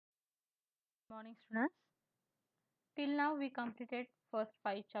morning, students. Till now we completed first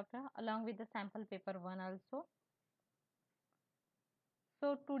 5 chapter along with the sample paper 1 also.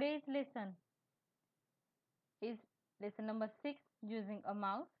 So today's lesson is lesson number 6, using a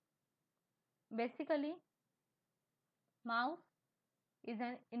mouse. Basically, mouse is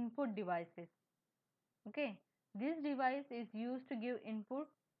an input device. Okay, this device is used to give input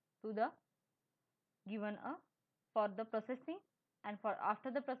to the given for the processing, and for after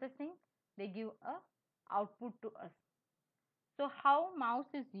the processing they give a output to us. So how mouse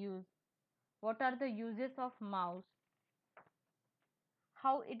is used? What are the uses of mouse?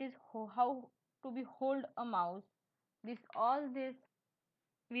 How it is how to be hold a mouse? This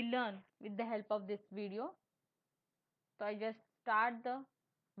we learn with the help of this video. So I just start the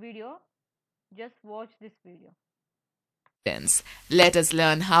video. Just watch this video. Let us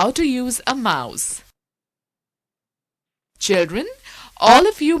learn how to use a mouse. Children, all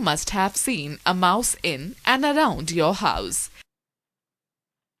of you must have seen a mouse in and around your house.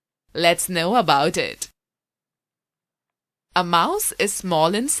 Let's know about it. A mouse is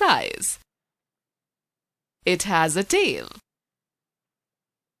small in size. It has a tail.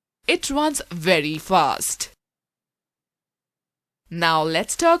 It runs very fast. Now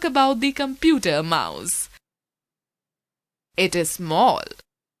let's talk about the computer mouse. It is small.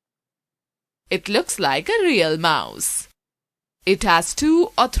 It looks like a real mouse. It has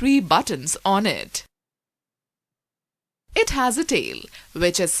 2 or 3 buttons on it. It has a tail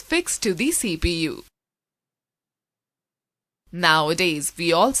which is fixed to the CPU. Nowadays,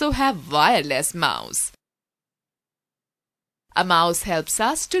 we also have wireless mouse. A mouse helps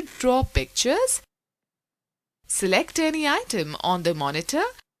us to draw pictures, select any item on the monitor,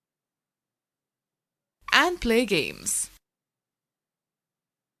 and play games.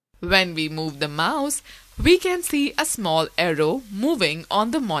 When we move the mouse, we can see a small arrow moving on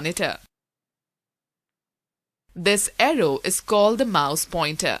the monitor. This arrow is called the mouse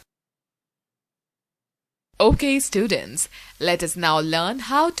pointer. Okay, students, let us now learn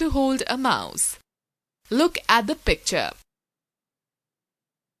how to hold a mouse. Look at the picture.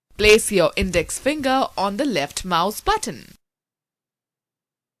 Place your index finger on the left mouse button.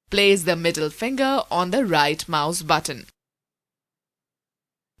 Place the middle finger on the right mouse button.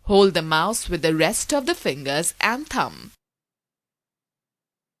 Hold the mouse with the rest of the fingers and thumb.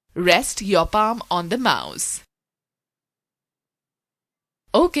 Rest your palm on the mouse.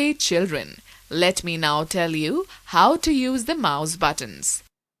 Okay, children, let me now tell you how to use the mouse buttons.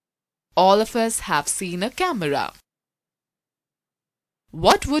 All of us have seen a camera.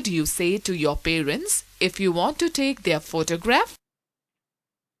 What would you say to your parents if you want to take their photograph?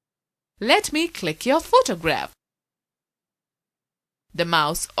 Let me click your photograph. The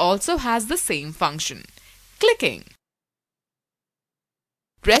mouse also has the same function, clicking.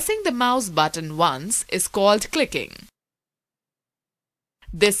 Pressing the mouse button once is called clicking.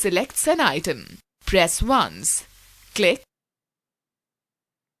 This selects an item. Press once. Click.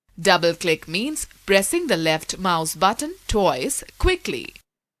 Double click means pressing the left mouse button twice quickly.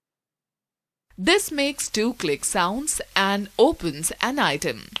 This makes 2 click sounds and opens an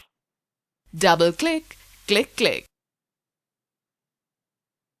item. Double click, click, click.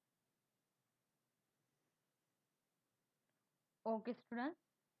 Okay, students.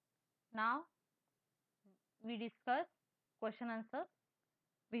 Now we discuss question answer,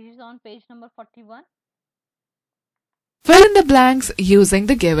 which is on page number 41. Fill in the blanks using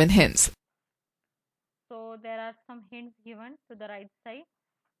the given hints. So there are some hints given to the right side.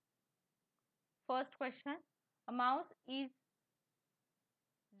 First question, a mouse is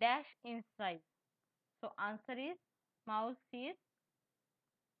dash in size. So answer is mouse is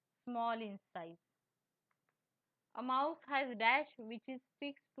small in size. A mouse has dash which is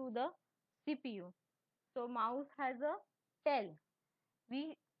fixed to the CPU. So mouse has a tail.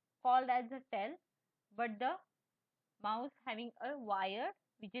 We called as a tail, but the mouse having a wire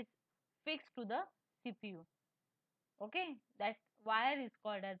which is fixed to the CPU. Okay, that wire is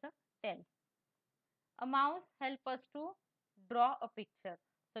called as a tail. A mouse helps us to draw a picture.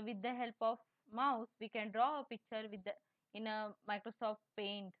 So with the help of mouse, we can draw a picture in a Microsoft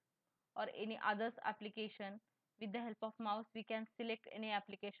Paint or any others application. With the help of mouse, we can select any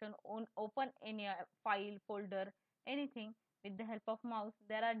application, open any file, folder, anything. With the help of mouse,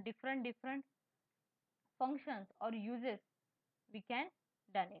 there are different functions or uses we can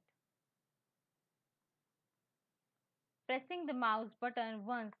done it. Pressing the mouse button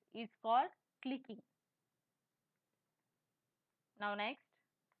once is called clicking. Now next.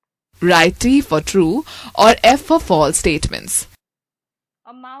 Write T for true or F for false statements.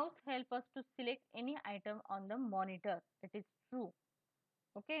 A mouse helps us to select any item on the monitor. It is true.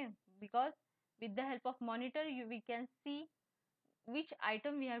 Okay, because With the help of monitor, we can see which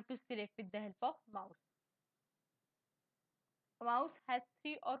item we have to select with the help of mouse. A mouse has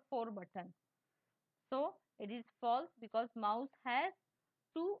 3 or 4 buttons. So it is false because mouse has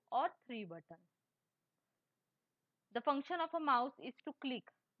 2 or 3 buttons. The function of a mouse is to click.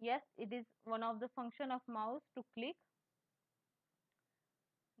 Yes, it is one of the function of mouse to click.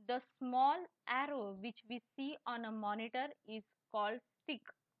 The small arrow which we see on a monitor is called stick.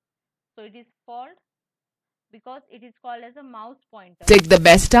 So it is called because it is called as a mouse pointer. Take the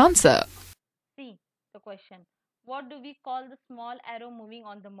best answer. See the question. What do we call the small arrow moving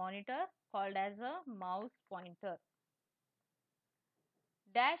on the monitor? Called as a mouse pointer.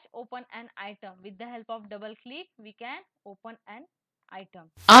 Dash open an item. With the help of double click, we can open an item.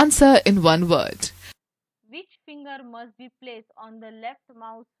 Answer in one word. Which finger must be placed on the left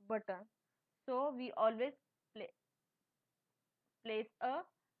mouse button? So we always place a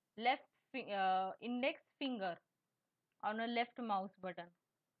left index finger on a left mouse button.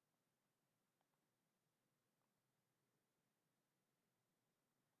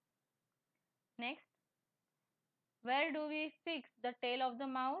 Next, where do we fix the tail of the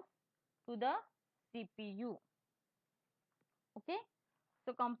mouse? To the CPU. Okay,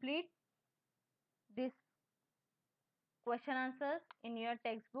 so complete this question answers in your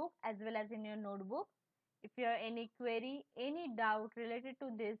textbook as well as in your notebook. If you have any query, any doubt related to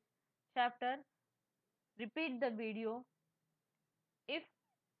this chapter, repeat the video. If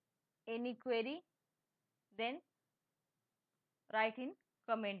any query, then write in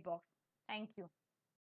comment box. Thank you.